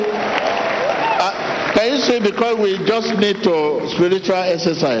Can you see, because we just need to spiritual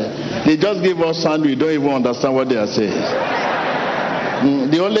exercise, they just give us sound, we don't even understand what they are saying.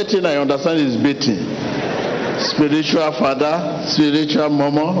 The only thing I understand is beating. Spiritual father, spiritual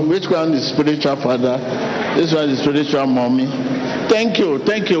mama. Which one is spiritual father? This one is spiritual mommy. Thank you,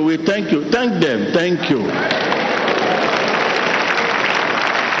 we thank you. Thank them, thank you.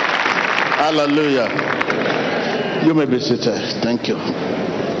 Hallelujah. You may be seated. Thank you.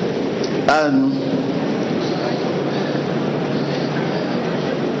 And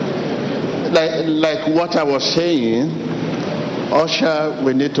like what I was saying, usher,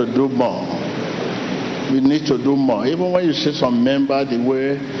 we need to do more. We need to do more. Even when you see some member, the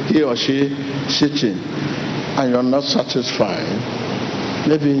way he or she sitting, and you're not satisfied,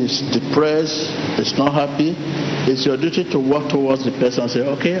 maybe he's depressed, he's not happy, it's your duty to walk towards the person and say,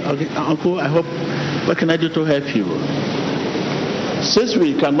 okay, uncle, I hope, what can I do to help you? Since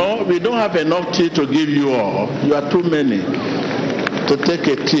we don't have enough tea to give you all, you are too many to take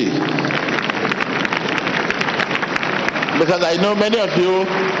a tea. Because I know many of you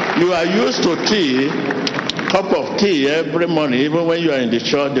are used to tea, cup of tea every morning. Even when you are in the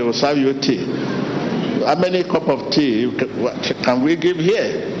church, they will serve you tea. How many cup of tea can we give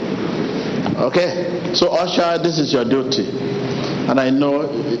here? Okay, so usher, this is your duty. And I know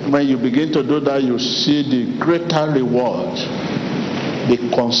when you begin to do that, you see the greater reward. Be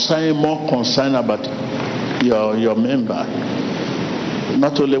more concerned about your member.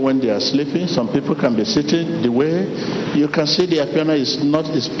 Not only when they are sleeping, some people can be sitting the way you can see the appearance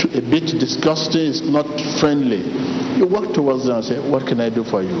is a bit disgusting, it's not friendly. You walk towards them and say, what can I do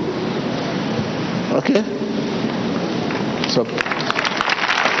for you? Okay? So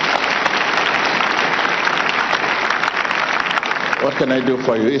what can I do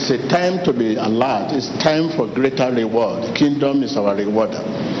for you? It's a time to be alert. It's time for greater reward. Kingdom is our rewarder.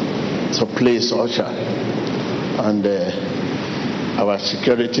 So please, usher, and our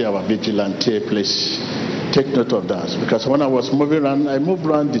security, our vigilante, please take note of that. Because when I was moving around, I moved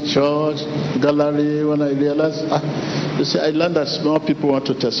around the church, gallery, when I realized, they say, I learned that small people want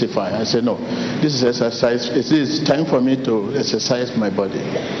to testify. I said, no, this is exercise. It is time for me to exercise my body.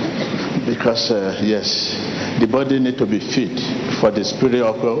 Because, yes, the body needs to be fit for the spirit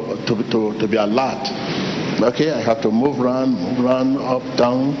of God to be alert. Okay, I have to move around, up,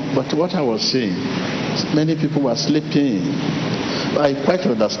 down. But what I was saying, many people were sleeping. I quite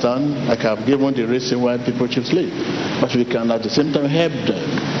understand. I have given the reason why people should sleep. But we can at the same time help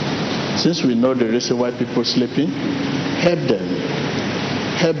them. Since we know the reason why people are sleeping, help them.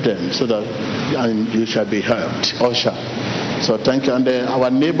 Help them so that you shall be helped. Usher. So thank you. And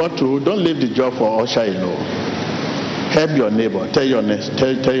our neighbor too, don't leave the job for usher alone. Help your neighbor. Tell your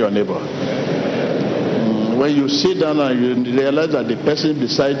neighbor. When you sit down and you realize that the person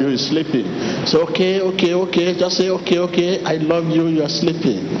beside you is sleeping, so okay. Just say okay. I love you. You are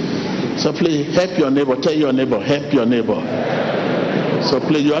sleeping. So please help your neighbor. Tell your neighbor. Help your neighbor. So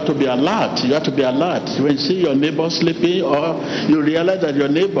please, you have to be alert. You have to be alert. When you see your neighbor sleeping, or you realize that your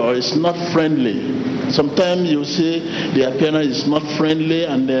neighbor is not friendly. Sometimes you see the appearance is not friendly,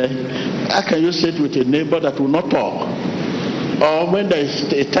 and how can you sit with a neighbor that will not talk? Or when there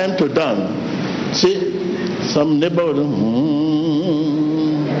is a time to dance, see, some neighbor will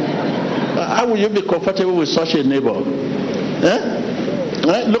how will you be comfortable with such a neighbor?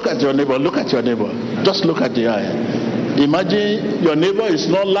 Look at your neighbor. Just look at the eye. Imagine your neighbor is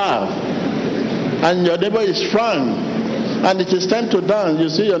not loud, and your neighbor is frank, and it is time to dance. You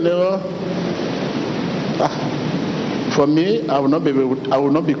see your neighbor. For me, I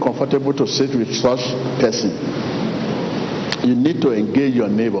will not be comfortable to sit with such person. You need to engage your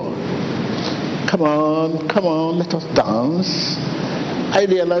neighbor. Come on, let us dance. I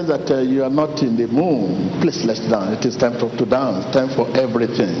realize that you are not in the mood. Please, let's dance. It is time to dance. Time for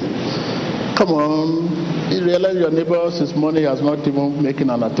everything. Come on. You realize your neighbor this morning has not even making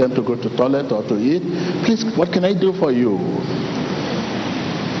an attempt to go to toilet or to eat. Please, what can I do for you?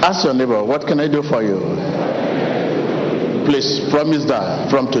 Ask your neighbor, what can I do for you? Please promise that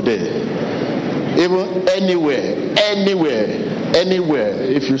from today. Even anywhere.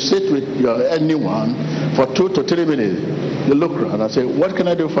 If you sit with anyone for 2 to 3 minutes, you look around and say, what can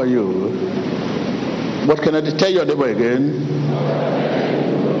I do for you? What can I do? Tell your neighbor again.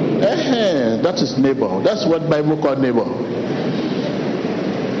 That is neighbor. That's what Bible called neighbor.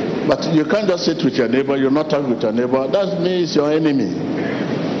 But you can't just sit with your neighbor. You're not talking with your neighbor. That means your enemy.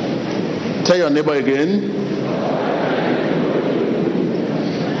 Tell your neighbor again.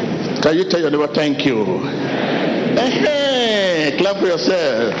 Can you tell your neighbor thank you? Clap for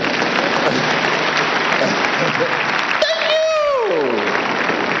yourself. Thank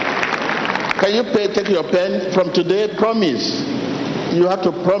you. Can you take your pen from today? Promise. You have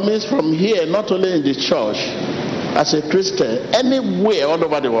to promise from here, not only in the church, as a Christian, anywhere all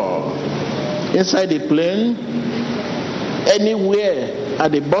over the world. Inside the plane, anywhere,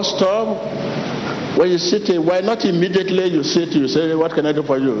 at the bus stop, when you sit in, why not immediately you sit, you say, what can I do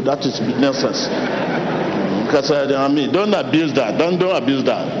for you? That is nonsense. Because don't abuse that. Don't abuse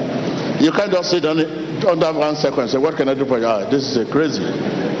that. You can't just sit under 1 second and say, what can I do for you? This is crazy.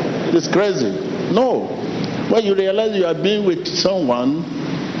 It's crazy. No. When you realize you are being with someone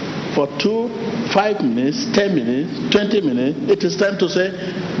for 2, 5 minutes, 10 minutes, 20 minutes, it is time to say,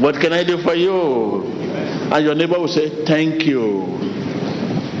 what can I do for you? And your neighbor will say, thank you.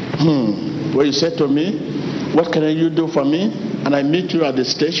 When you say to me, what can you do for me? And I meet you at the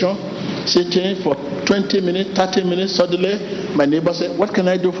station, sitting for 20 minutes, 30 minutes, suddenly my neighbor says, what can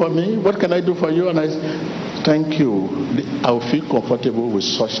I do for me? What can I do for you? And I say, thank you. I will feel comfortable with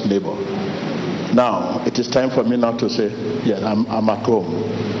such neighbor. Now, it is time for me now to say, yeah, I'm at home.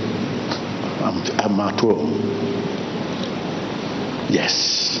 I'm at home.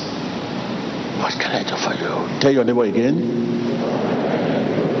 Yes. What can I do for you? Tell your neighbor again.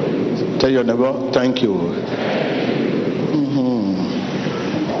 Tell your neighbor, thank you.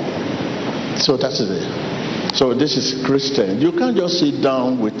 So that's it. So this is Christian. You can't just sit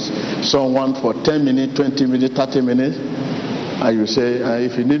down with someone for 10 minutes, 20 minutes, 30 minutes, and you say,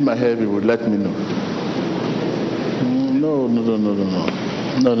 if you need my help, you would let me know. No.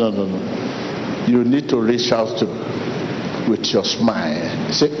 You need to reach out to with your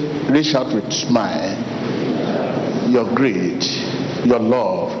smile. Say, reach out with smile. Your greed, your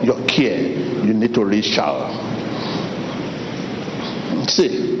love, your care. You need to reach out.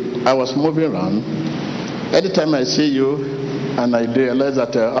 See, I was moving around. Anytime I see you and I realize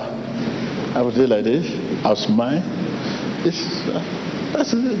that I would do like this, I'll smile. It's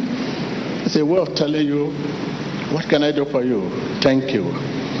a way of telling you, what can I do for you? Thank you.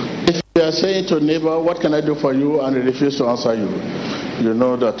 If you are saying to a neighbor, what can I do for you, and he refuses to answer you, you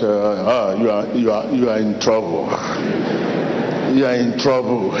know that you are in trouble. You are in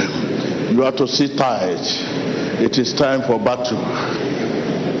trouble. You have to sit tight. It is time for battle.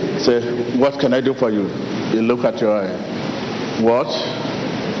 Say, what can I do for you? You look at your eye. What?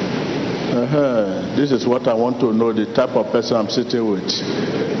 This is what I want to know, the type of person I'm sitting with.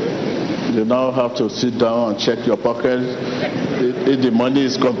 You now have to sit down and check your pocket if the money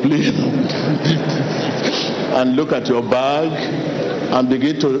is complete and look at your bag and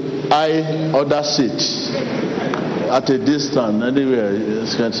begin to eye other seats at a distance. Anywhere you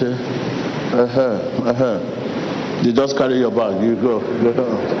can say, You just carry your bag, you go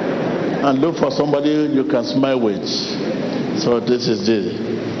and look for somebody you can smile with. So this is it.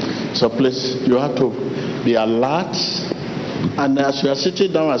 So please, you have to be alert. And as you are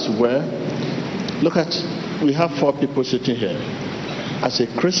sitting down as well, look at, we have 4 people sitting here. As a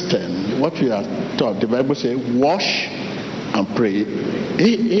Christian, what we are taught, the Bible says, wash and pray.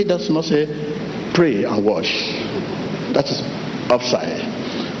 He does not say pray and wash. That is upside.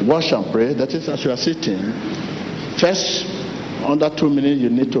 Wash and pray, that is as you are sitting. First, under 2 minutes, you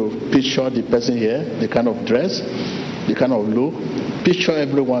need to picture the person here, the kind of dress, the kind of look. Picture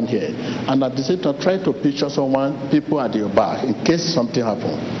everyone here. And at the same time, try to picture people at your back. In case something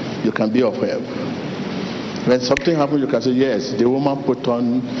happens, you can be of help. When something happens, you can say, yes, the woman put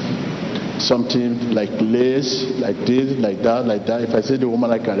on something like lace, like this, like that, like that. If I see the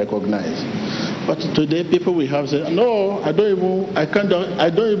woman, I can recognize. But today, people will have said, no, I don't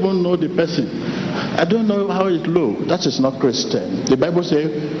even know the person. I don't know how it looks. That is not Christian. The Bible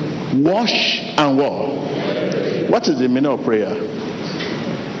says, wash and walk. What is the meaning of prayer?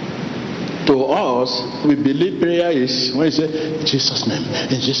 To us, we believe prayer is when you say, in Jesus'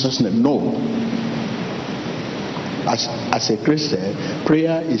 name. No. As a Christian,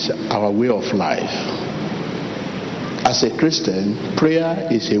 prayer is our way of life. As a Christian, prayer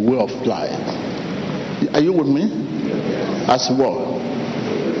is a way of life. Are you with me? As what?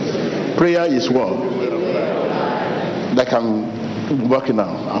 Prayer is what? Like I'm working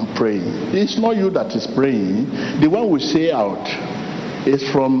now, I'm praying. It's not you that is praying. The one we say out is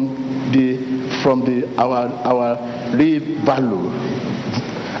from our real value,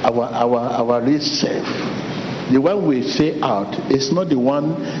 our real self. The one we say out is not the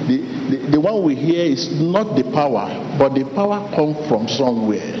one. The one we hear is not the power, but the power comes from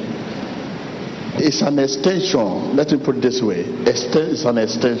somewhere. It's an extension. Let me put it this way: it's an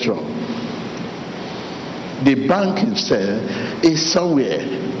extension. The bank itself is somewhere.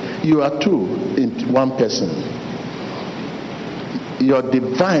 You are two in one person. Your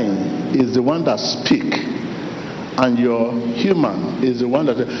divine is the one that speaks And your human is the one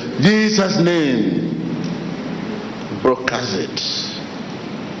that Jesus' name broadcasts it,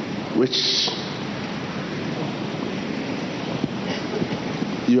 which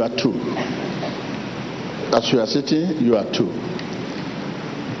you are two. As you are sitting, you are two.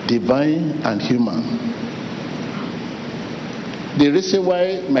 Divine and human. The reason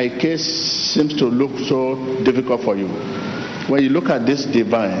why my case seems to look so difficult for you, when you look at this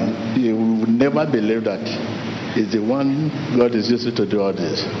divine, you will never believe that it's the one God is using to do all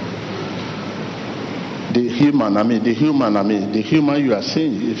this. The human you are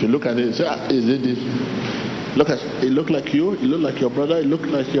seeing, if you look at it, you say, is it this? It look like you, it look like your brother, it look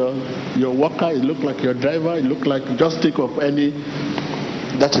like your worker, it look like your driver, it look like, just think of any,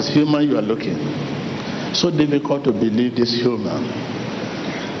 that is human you are looking. So difficult to believe this human.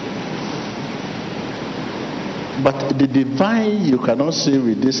 But the divine you cannot see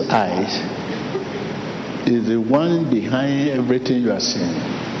with these eyes is the one behind everything you are seeing.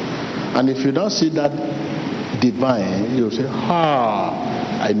 And if you don't see that divine, you'll say,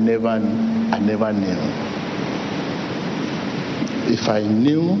 I never knew. If I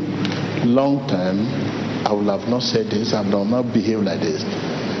knew long time, I would have not said this, I would have not behaved like this.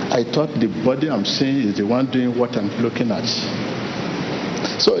 I thought the body I'm seeing is the one doing what I'm looking at.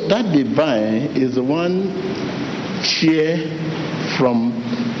 So that divine is the one share from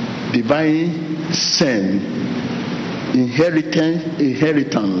divine sin, inheritance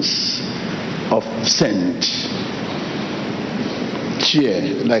of scent. Share,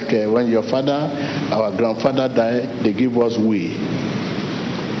 like when your father, our grandfather died, they give us way.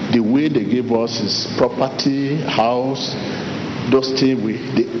 The way they give us is property, house, those things we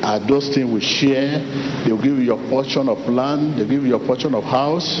share. They'll give you your portion of land, they'll give you your portion of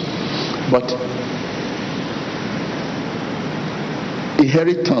house, but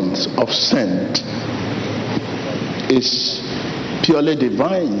inheritance of scent is purely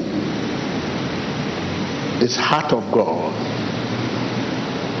divine. It's heart of God.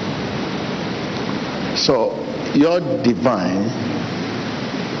 So your divine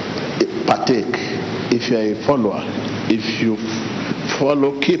partake if you are a follower. If you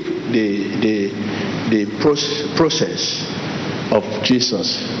follow, keep the process of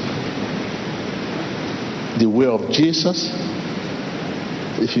Jesus, the way of Jesus.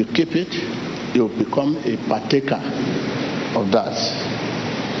 If you keep it, you'll become a partaker of that.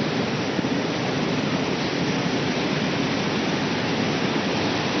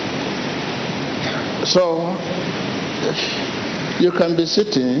 So you can be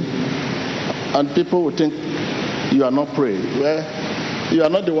sitting and people will think you are not praying. Well, you are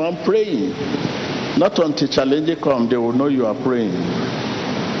not the one praying. Not until challenge comes, they will know you are praying.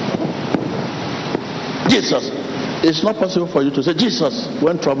 Jesus. It's not possible for you to say Jesus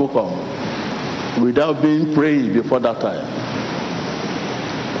when trouble comes without being praying before that time.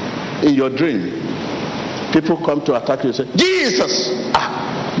 In your dream, people come to attack you and say, Jesus!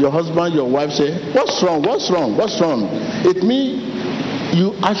 Your husband, your wife say, what's wrong? It means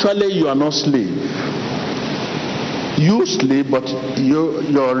you are not slave. You slave, but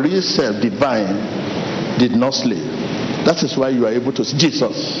your real self, divine, did not slave. That is why you are able to say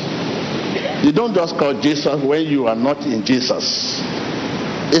Jesus. You don't just call Jesus when you are not in Jesus.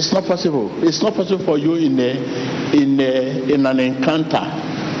 It's not possible. It's not possible for you in an encounter.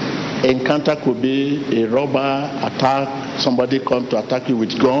 Encounter could be a robber attack. Somebody come to attack you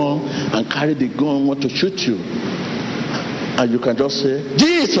with gun and carry the gun, want to shoot you, and you can just say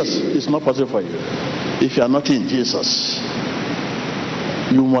Jesus. It's not possible for you if you are not in Jesus.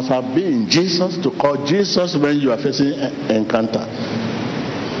 You must have been in Jesus to call Jesus when you are facing an encounter.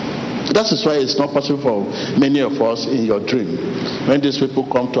 That is why it's not possible for many of us in your dream. When these people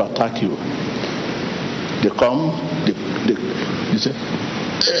come to attack you, they come, they say,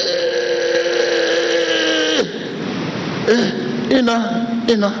 Inna.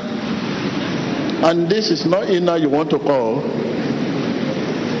 And this is not Inna you want to call.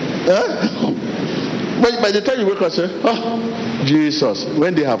 But by the time you wake up, say, Jesus,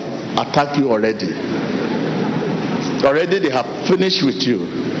 when they have attacked you already they have finished with you.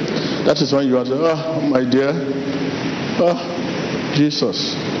 That is when you are saying, my dear,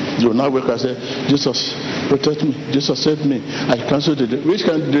 Jesus. You now wake up and say, Jesus, protect me. Jesus, save me. I cancel the dream. Which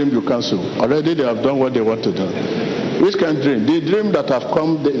kind of dream you cancel? Already they have done what they want to do. Which kind of dream? The dream that have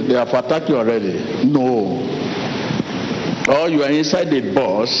come, they have attacked you already. No. Or you are inside the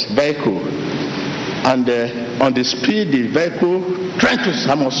bus vehicle, and on the speed the vehicle trying to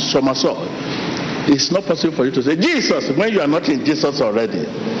somersault. It's not possible for you to say Jesus when you are not in Jesus already.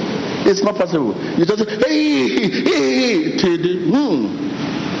 It's not possible. You just say, hey, till the moon.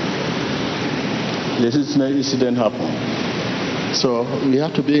 this incident happened. So we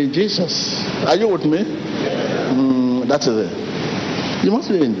have to be in Jesus. Are you with me? That is it. You must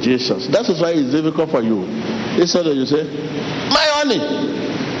be in Jesus. That is why it's difficult for you. Instead of you say, my honey.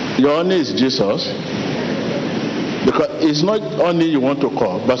 Your honey is Jesus. Because it's not honey you want to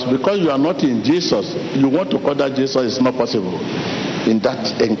call, but because you are not in Jesus, you want to call that Jesus. It's not possible in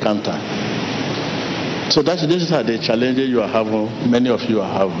that encounter. So these are the challenges you are having, many of you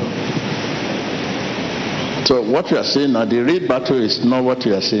are having. So what you are saying now, the real battle is not what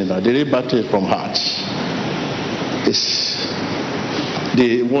you are saying now. The real battle is from heart. It's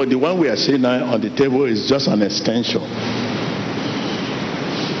the one we are seeing now on the table is just an extension.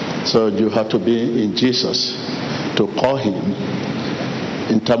 So you have to be in Jesus to call him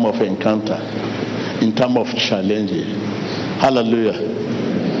in terms of encounter, in terms of challenging. Hallelujah.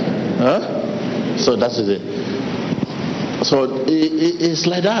 Huh? So that is it. So it's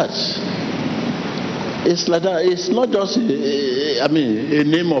like that. It's like that. It's not just a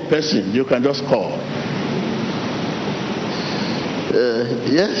name of person you can just call.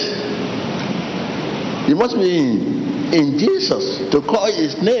 Yes. You must be in Jesus to call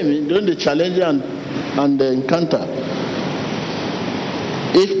his name during the challenge and the encounter.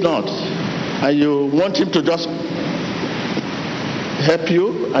 If not, and you want him to just help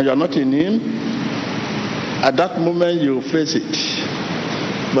you and you are not in him, at that moment you face it.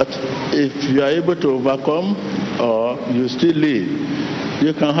 But if you are able to overcome or you still live,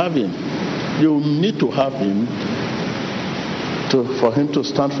 you can have him. You need to have him for him to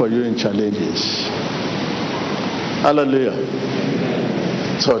stand for you in challenges. Hallelujah.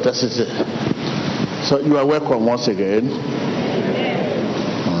 So that is it. So you are welcome once again.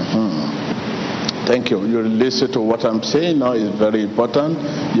 Thank you. You listen to what I'm saying now is very important.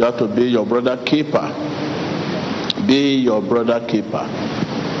 You have to be your brother keeper. Be your brother keeper.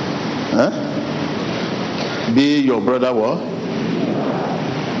 Huh? Be your brother what?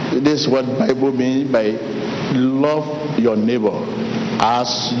 This is what Bible means by love your neighbor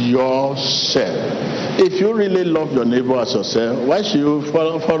as yourself. If you really love your neighbor as yourself, why should you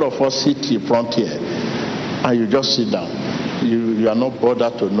four of us sit in front here and you just sit down? You are not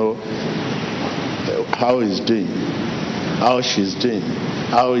bothered to know how he's doing, how she's doing,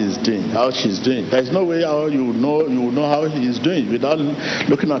 how he's doing, how she's doing. There's no way how you know how he is doing without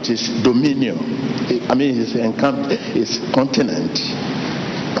looking at his dominion. His continent.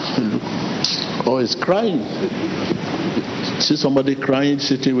 Or he's crying. See somebody crying,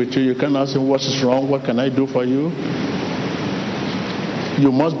 sitting with you, you can ask him what is wrong, what can I do for you?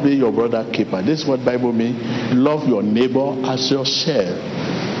 You must be your brother keeper. This is what Bible means. Love your neighbor as yourself.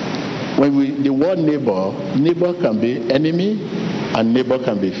 The word neighbor can be enemy and neighbor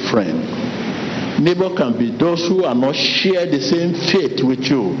can be friend. Neighbor can be those who are not share the same faith with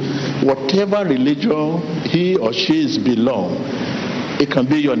you. Whatever religion he or she is belong, it can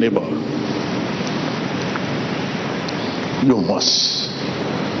be your neighbor. You must.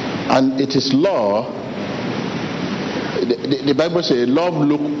 And it is law. The Bible says love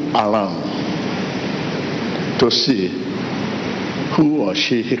look around to see who or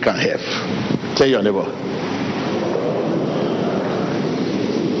she he can help. Tell your neighbor.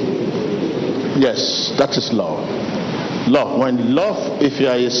 Yes, that is love. Love. When love, if you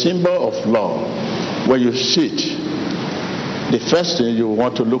are a symbol of love, when you sit, the first thing you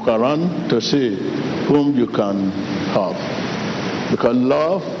want to look around to see whom you can help. Because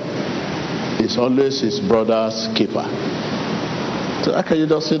love is always his brother's keeper. So how can you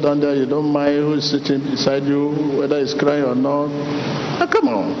just sit down there? You don't mind who is sitting beside you, whether he's crying or not. Oh, come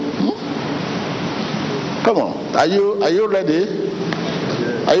on. Come on. Are you ready?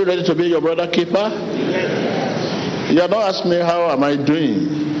 Are you ready to be your brother keeper? You are not asking me how am I doing,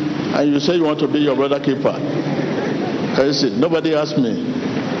 and you say you want to be your brother keeper. Can you see? Nobody asked me.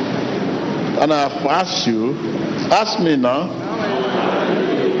 And I have asked you. Ask me now.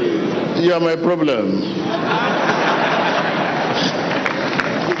 You are my problem.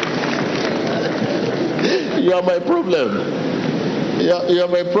 You are my problem. You are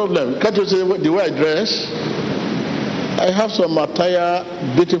my problem. Can't you see the way I dress? I have some attire,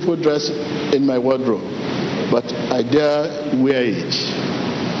 beautiful dress in my wardrobe, but I dare wear it.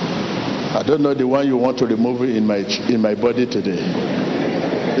 I don't know the one you want to remove in my body today.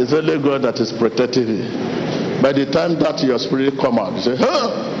 It's only God that is protecting it. By the time that your spirit come out, you say,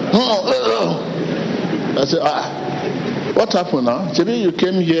 I say, what happened now? Maybe you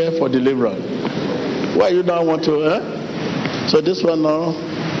came here for deliverance. Why you now want to, So this one now,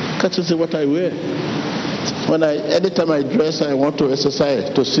 can't you see what I wear? Anytime I dress, I want to exercise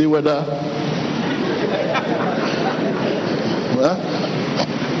to see whether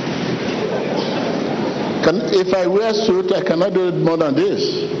If I wear suit, I cannot do it more than this.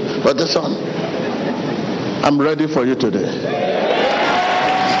 But this one, I'm ready for you today.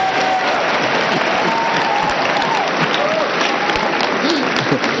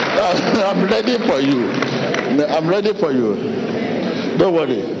 I'm ready for you. I'm ready for you. Don't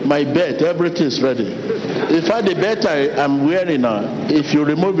worry. My bed, everything is ready. In fact, the bed I'm wearing now, if you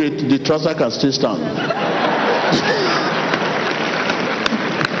remove it, the trouser can still stand.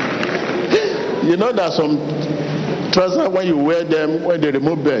 You know that some trousers, when you wear them, when they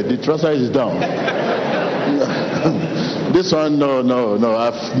remove bed, the trouser is down. This one, no.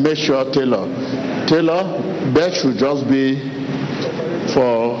 I've made sure Taylor, bed should just be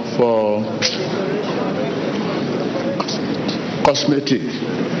for cosmetic.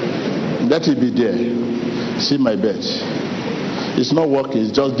 Let it be there. See my bed. It's not working,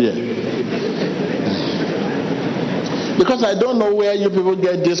 it's just there. Because I don't know where you people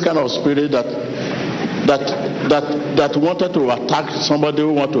get this kind of spirit that wanted to attack somebody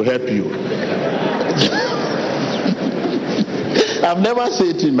who want to help you. I've never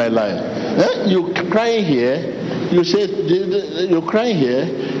seen it in my life. You crying here, you say you're crying here,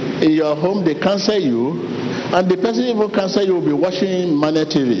 in your home they cancel you, and the person who cancel you will be watching Mane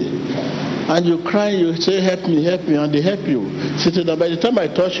TV. And you cry, you say, help me, and they help you. Sitting down, by the time I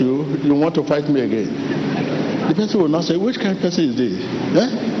touch you, you want to fight me again. The person will not say, which kind of person is this?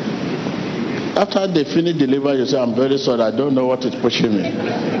 After they finish deliver, you say, I'm very sorry, I don't know what is pushing me.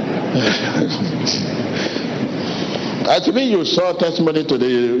 I think you saw testimony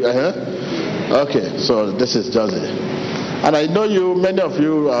today. Okay, so this is just it. And I know many of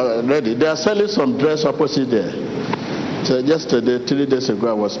you are ready. They are selling some dress opposite there. So yesterday, 3 days ago,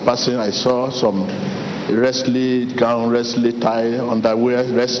 I was passing, I saw some wrestling gown, wrestling tie, underwear,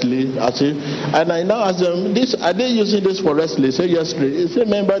 wrestling. And I now ask them, are they using this for wrestling? They say, yes. They say,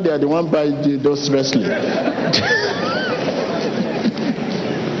 remember, they are the one buying those wrestling.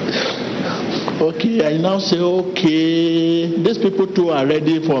 Okay, I now say, okay, these people too are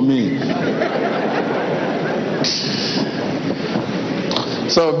ready for me.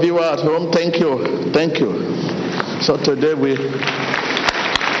 So, viewer at home, thank you. So today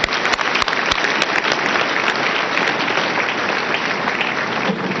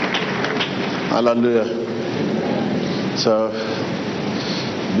hallelujah. So,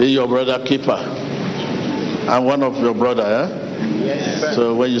 be your brother keeper. I'm one of your brother, Yes.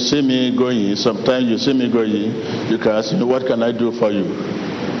 So when you see me going, sometimes you see me going, you can ask me, what can I do for you?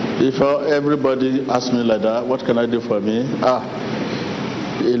 If everybody asks me like that, what can I do for me? A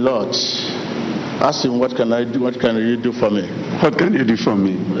lot. Ask him, what can I do? What can you do for me? What can you do for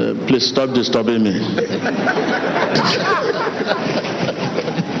me? Please stop disturbing me.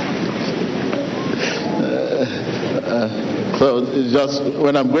 So it's just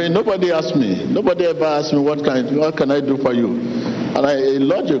when I'm going, nobody asks me. Nobody ever asks me what can I do for you? And a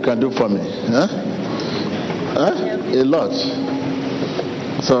lot you can do for me. A lot.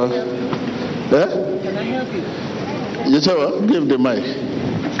 So, Can I help you? You say what? Give the mic.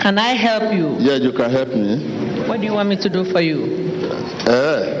 Can I help you? Yeah, you can help me. What do you want me to do for you?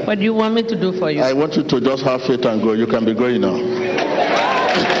 What do you want me to do for you? I want you to just have faith and go. You can be going now.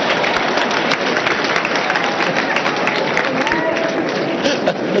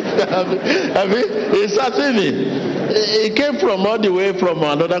 I mean, he's asking me. He came from all the way from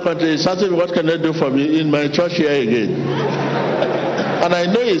another country. He's asking me, what can I do for me in my church here again? And I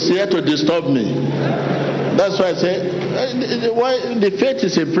know he's here to disturb me. That's why I say, why the faith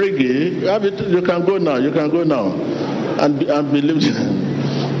is intriguing. You can go now. You can go now, and believe.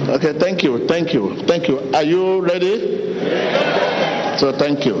 Okay, thank you. Are you ready? So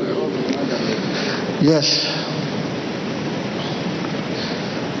thank you. Yes.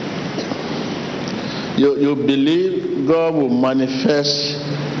 You believe God will manifest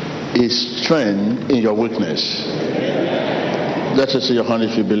His strength in your weakness. That is your hand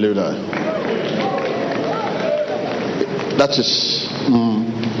if you believe that. That is,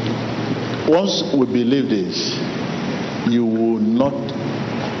 once we believe this, you will not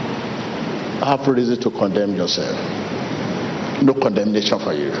have reason to condemn yourself. No condemnation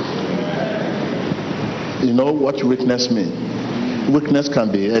for you. You know what weakness means? Weakness can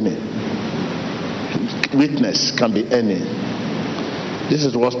be any. Weakness can be any. This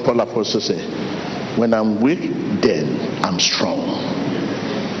is what Paul Apostle said. When I'm weak, then I'm strong.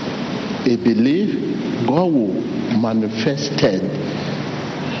 He believed God will manifest it.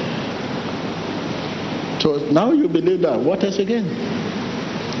 So now you believe that. What else again?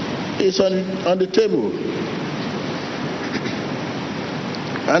 It's on the table.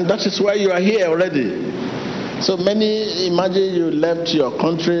 And that is why you are here already. So many, imagine you left your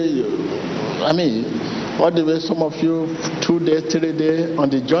country. All the way, some of you, 2 days, 3 days on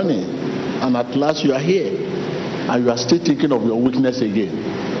the journey, and at last you are here, and you are still thinking of your weakness again.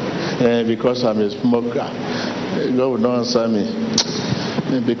 Because I'm a smoker, God will not answer me.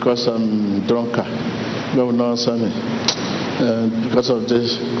 Because I'm drunkard, God will not answer me. Because of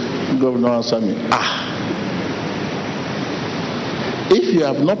this, God will not answer me. If you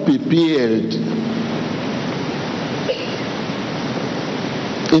have not prepared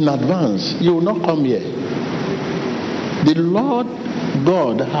in advance, you will not come here. The Lord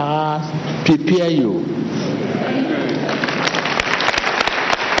God has prepared you.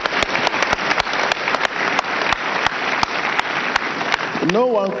 No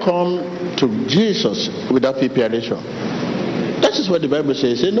one come to Jesus without preparation. That is what the Bible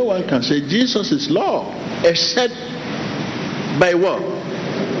says. No one can say Jesus is Lord except by what?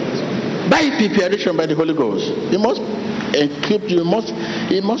 By preparation by the Holy Ghost. He must equip you.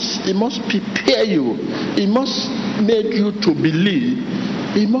 He must prepare you. He must make you to believe.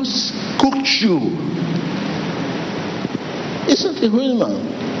 He must coach you. It's not a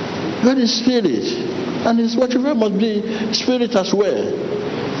human. God is spirit. And his whatever must be spirit as well.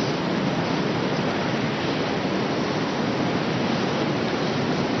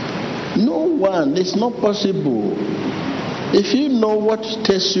 No one, it's not possible. If you know what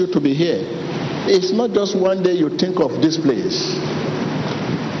takes you to be here, it's not just one day you think of this place.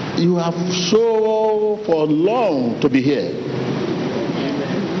 You have so for long to be here.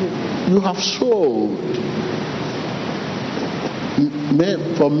 You have sold.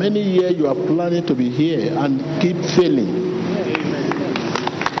 For many years you are planning to be here and keep failing.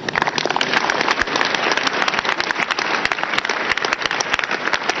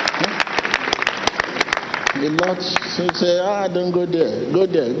 A lot say, don't go there,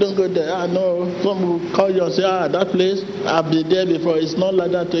 don't go there. No. Some will call you and say, that place, I've been there before. It's not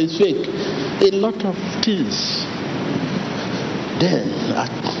like that, it's fake. A lot of things. Then,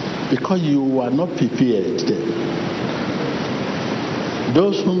 because you are not prepared then.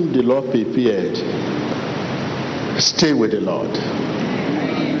 Those whom the Lord prepared, stay with the Lord.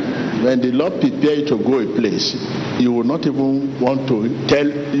 When the Lord prepared you to go a place, you will not even want to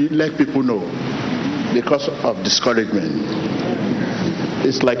let people know because of discouragement.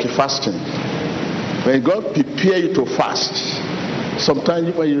 It's like a fasting. When God prepares you to fast,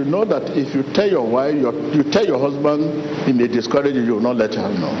 sometimes when you know that if you tell your wife, you tell your husband, he may discourage you, you will not let her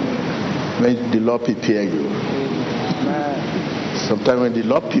know. When the Lord prepares you. Sometimes when the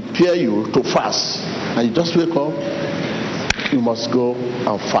Lord prepare you to fast and you just wake up, you must go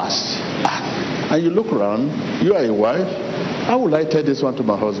and fast. And you look around, you are a wife. How will I tell this one to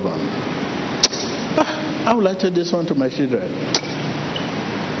my husband? How will I tell this one to my children?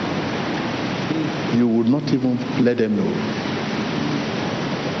 You would not even let them know.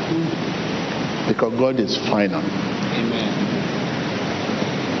 Because God is final. Amen.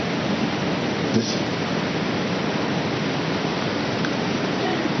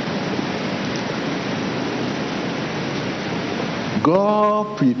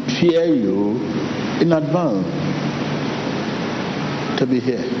 God prepare you in advance to be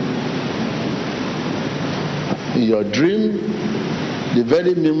here. In your dream, the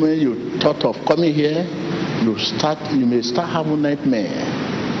very moment you thought of coming here, you may start having nightmare,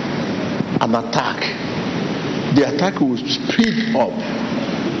 an attack. The attack will speed up.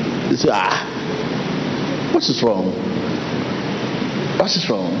 You say, what is wrong? What is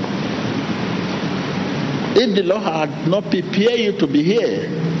wrong? If the Lord had not prepared you to be here,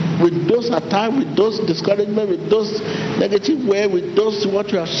 with those attacks, with those discouragement, with those negative way, with those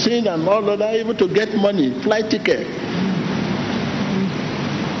what you have seen and all of that, able to get money, flight ticket,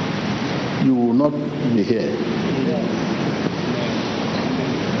 you will not be here.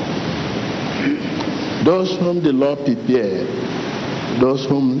 Those whom the Lord prepared, those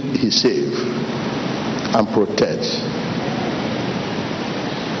whom He saved and protects.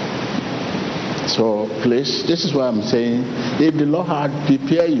 So please, this is what I'm saying. If the Lord had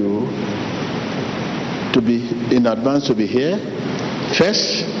prepared you to be in advance to be here,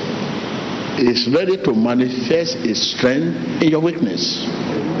 first, He is ready to manifest His strength in your weakness.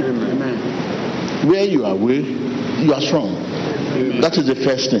 Amen. Where you are weak, you are strong. Amen. That is the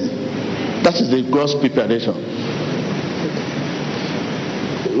first thing. That is the God's preparation.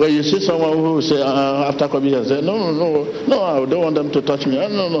 When you see someone who say after coming here, say no, I don't want them to touch me.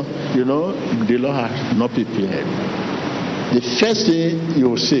 No. You know, the Lord has not prepared. The first thing you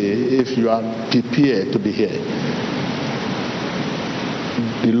will see if you are prepared to be here,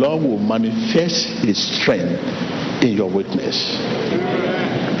 the Lord will manifest His strength in your weakness.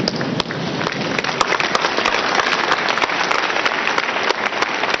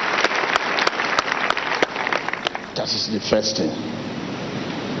 That is the first thing.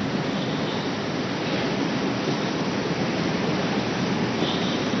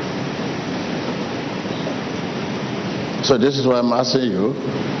 So this is why I'm asking you.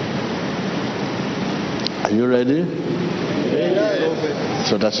 Are you ready?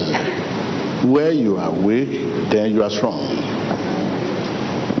 So that's it. Where you are weak, then you are strong.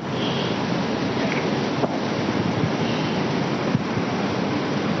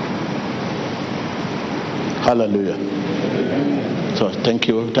 Hallelujah. So thank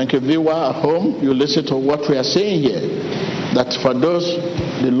you. Thank you. Viewer at home, you listen to what we are saying here. That for those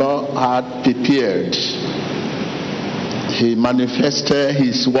the Lord had prepared, He manifested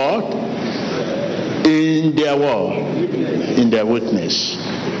His word in their word, in their weakness.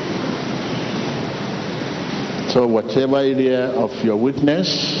 So whatever area of your weakness,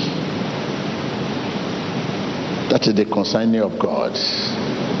 that is the consignment of God.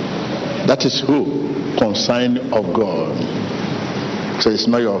 That is who? Consignment of God. So it's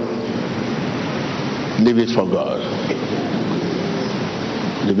not your, leave it for God.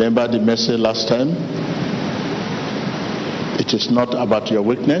 Remember the message last time? It is not about your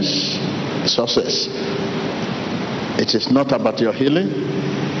weakness, success. It is not about your healing.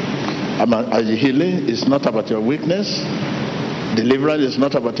 Healing is not about your weakness. Deliverance is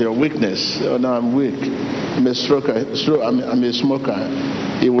not about your weakness. Oh, no, I'm weak. I'm a smoker. I'm a smoker.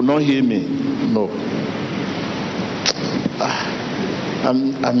 He will not heal me. No.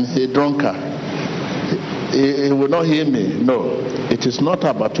 I'm a drunkard. He will not heal me. No. It is not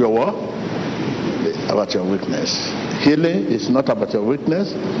about your what? About your weakness. Healing is not about your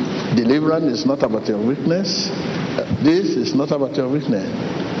weakness. Deliverance is not about your weakness. This is not about your weakness.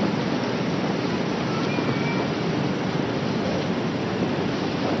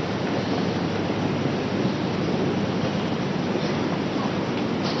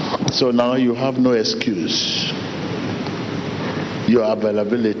 So now you have no excuse. Your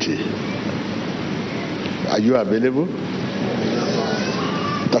availability. Are you available?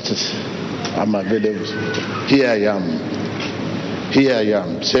 That is, I'm available. Here I am. Here I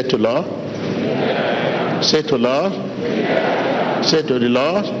am. Say to Lord. Say to Lord. Say to the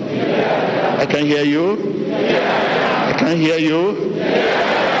Lord. I can hear you. I can hear you.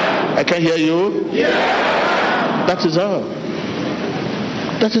 I can hear you. That is all.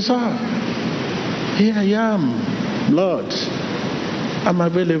 That is all. Here I am, Lord. I'm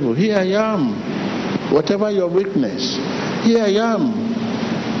available. Here I am. Whatever your weakness, here I am.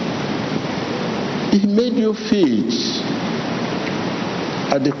 He made you fit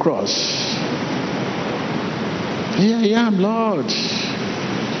at the cross. Here I am, Lord.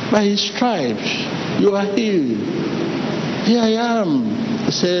 By His stripes, you are healed. Here I am.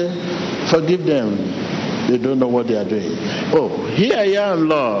 He said, forgive them. They don't know what they are doing. Oh, here I am,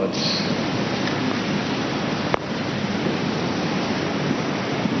 Lord.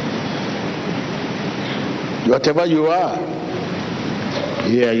 Whatever you are,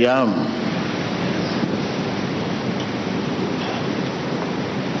 here I am.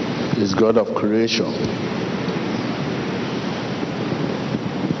 He's God of creation.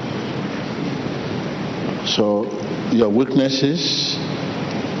 So your weaknesses,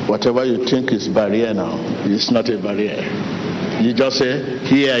 whatever you think is barrier now, it's not a barrier. You just say,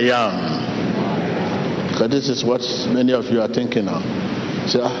 here I am. Because this is what many of you are thinking now.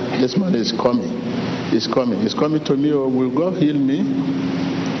 Say, this man is coming. He's coming. He's coming to me, or will God heal me?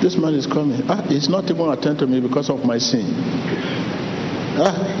 This man is coming. He's not even attend to me because of my sin.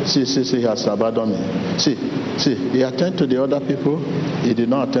 See, he has abandoned me. See, he attend to the other people. He did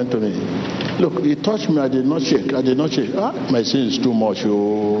not attend to me. Look, he touched me. I did not shake. My sin is too much.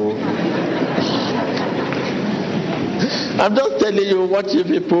 Oh. I'm just telling you what you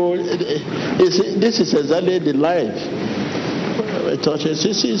people. This is exactly the life. Touch it.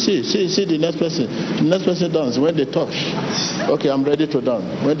 See the next person. The next person dance. When they touch, okay, I'm ready to dance.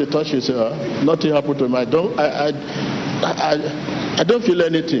 When they touch, you say, nothing happened to me. I don't feel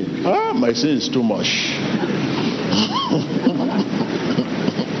anything. My sin is too much.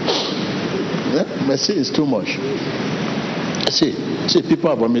 My sin is too much. See, people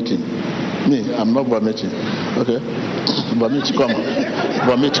are vomiting. Me, I'm not vomiting. Okay, vomit, come.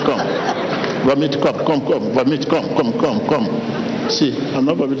 Vomit, come. Vomit, come. Vomit, come. See, I'm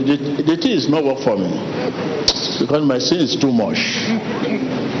not vomiting. The thing is not work for me because my sin is too much.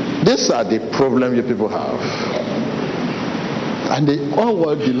 These are the problem you people have. And all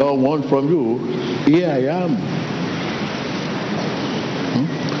what the Lord wants from you, here I am.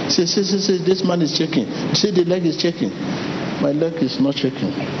 See, this man is shaking. See, the leg is shaking. My leg is not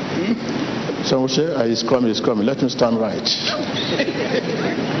shaking. Someone say, he's coming. Let him stand right.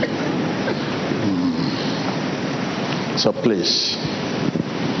 So please,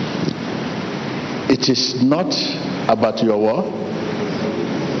 it is not about your war.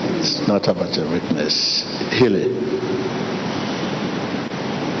 It's not about your weakness. Healing.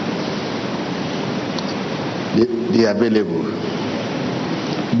 Be available.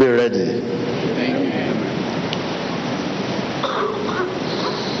 Be ready.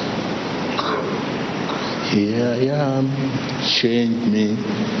 Here I am, change me.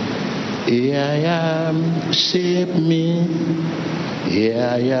 Here I am, save me. Here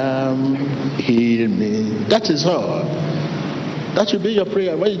I am, heal me. That is all. That should be your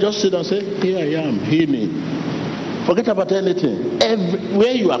prayer. When you just sit and say, here I am, heal me. Forget about anything.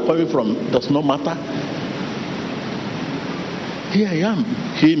 Where you are coming from does not matter. Here I am,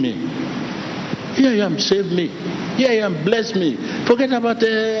 heal me. Here I am, save me. Here I am, bless me. Forget about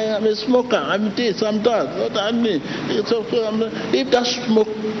I'm a smoker, I'm this, I'm that. What I mean, if that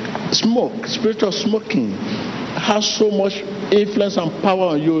smoke, spirit of smoking, has so much influence and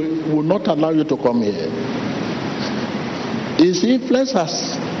power on you, it will not allow you to come here. His influence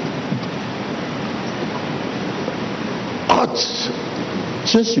has hurt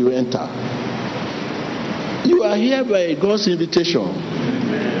since you enter. You are here by God's invitation.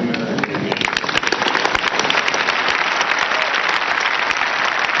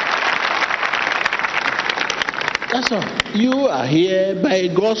 That's all. You are here by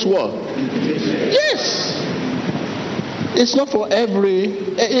God's word. Yes. It's not for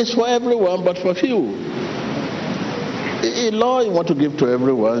it's for everyone, but for few. A law you want to give to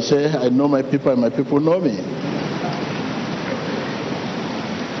everyone, say, I know my people and my people know me.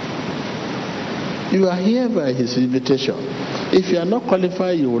 You are here by his invitation. If you are not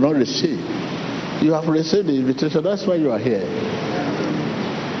qualified, you will not receive. You have received the invitation, that's why you are here.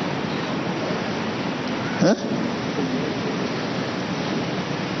 Huh?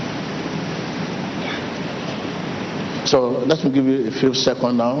 So let me give you a few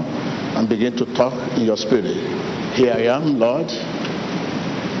seconds now and begin to talk in your spirit. Here I am, Lord.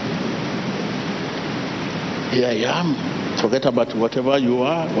 Here I am. Forget about whatever you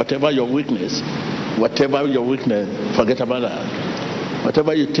are, whatever your weakness. Whatever your weakness, forget about that.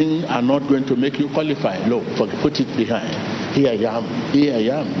 Whatever you think are not going to make you qualify, look, put it behind. Here I am. Here I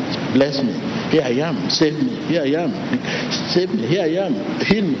am. Bless me. Here I am. Save me. Here I am. Save me. Here I am.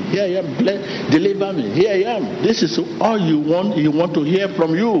 Heal me. Here I am. Deliver me. Here I am. This is all you want. You want to hear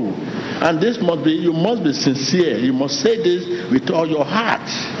from you. And this must be, you must be sincere. You must say this with all your heart.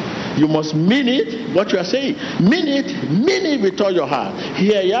 You must mean it, what you are saying. Mean it with all your heart.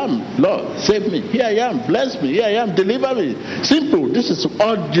 Here I am, Lord, save me. Here I am, bless me. Here I am, deliver me. Simple. This is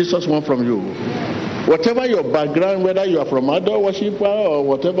all Jesus wants from you. Whatever your background, whether you are from idol worshiper or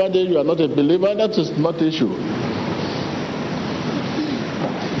whatever day you are not a believer, that is not the issue.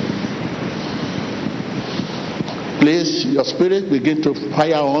 Please, your spirit begin to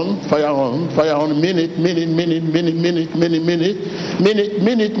fire on, minute.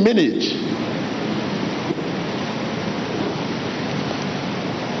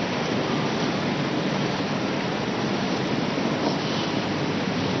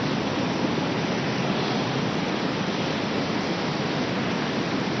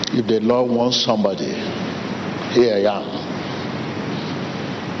 If the Lord wants somebody, here I am.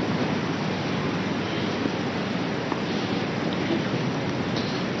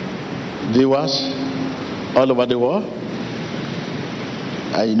 Viewers all over the world,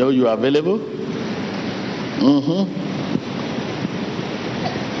 I know you are available.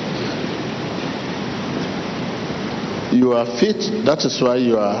 You are fit, that is why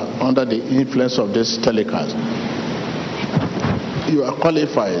you are under the influence of this telecast. You are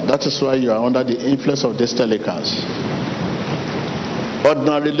qualified, that is why you are under the influence of this telecast.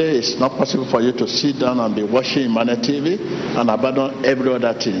 Ordinarily, it's not possible for you to sit down and be watching Emmanuel TV and abandon every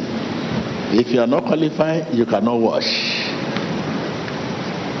other thing. If you are not qualified, you cannot watch.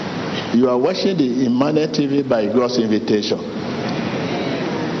 You are watching the Emmanuel TV by God's invitation.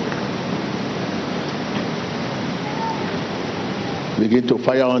 Begin to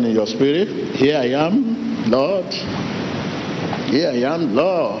fire on in your spirit. Here I am, Lord. Here I am,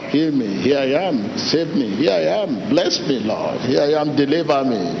 Lord. Heal me. Here I am. Save me. Here I am. Bless me, Lord. Here I am. Deliver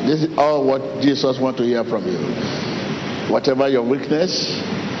me. This is all what Jesus wants to hear from you. Whatever your weakness,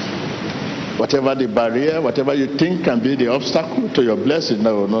 whatever the barrier, whatever you think can be the obstacle to your blessing,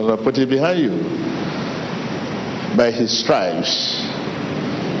 no, put it behind you. By his stripes.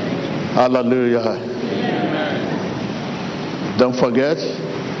 Hallelujah. Amen. Don't forget,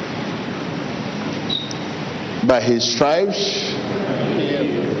 by his stripes,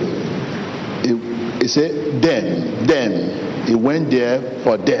 he said, them. He went there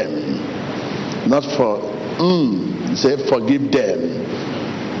for them. Not for Say, forgive them.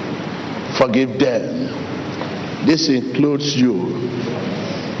 Forgive them. This includes you.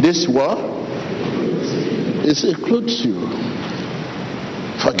 This what? This includes you.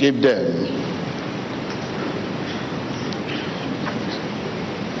 Forgive them.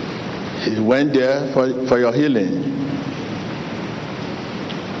 He went there for your healing.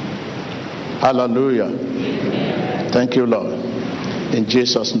 Hallelujah. Thank you, Lord. In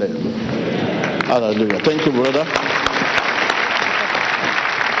Jesus' name. Hallelujah. Thank you, brother.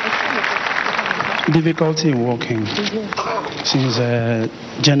 Difficulty in walking since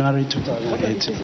January 2008.